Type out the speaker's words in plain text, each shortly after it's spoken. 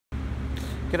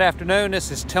Good afternoon,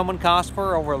 this is Tilmon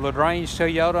over at LaGrange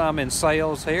Toyota. I'm in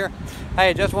sales here. Hey,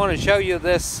 I just want to show you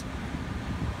this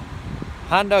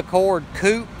Honda Accord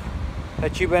Coupe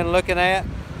that you've been looking at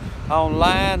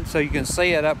online so you can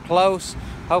see it up close.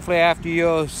 Hopefully after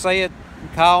you see it,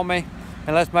 call me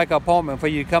and let's make an appointment for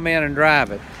you to come in and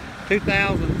drive it.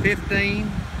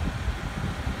 2015.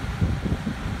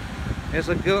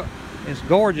 It's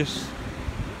gorgeous.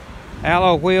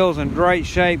 Alloy wheels in great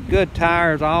shape, good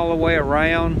tires all the way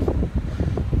around.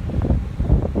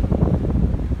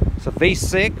 It's a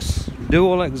V6,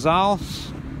 dual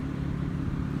exhaust.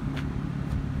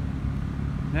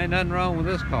 Ain't nothing wrong with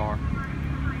this car.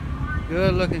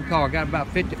 Good looking car, got about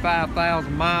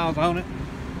 55,000 miles on it.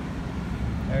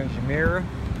 There's your mirror.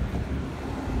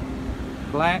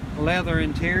 Black leather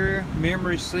interior,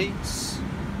 memory seats.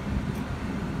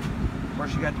 Of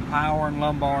course you got the power and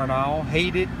lumbar and all,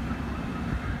 heated.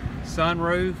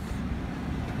 Sunroof,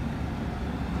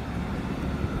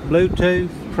 Bluetooth,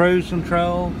 cruise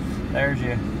control. There's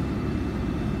your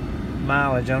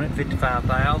mileage on it,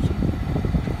 55,000.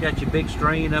 Got your big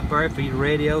screen up there for your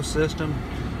radio system,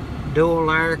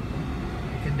 dual air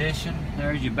condition.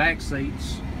 There's your back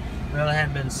seats. Really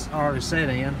hadn't been already set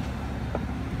in.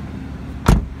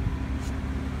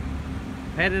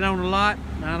 Had it on the lot,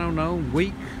 I don't know,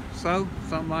 week. So,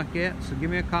 something like that. So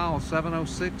give me a call,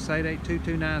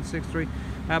 706-882-2963.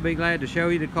 I'll be glad to show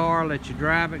you the car, let you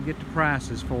drive it, get the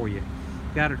prices for you.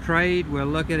 Got a trade, we'll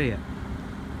look at it.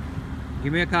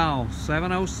 Give me a call,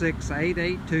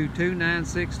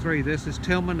 706-882-2963. This is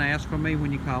Tilmon. Ask for me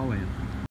when you call in.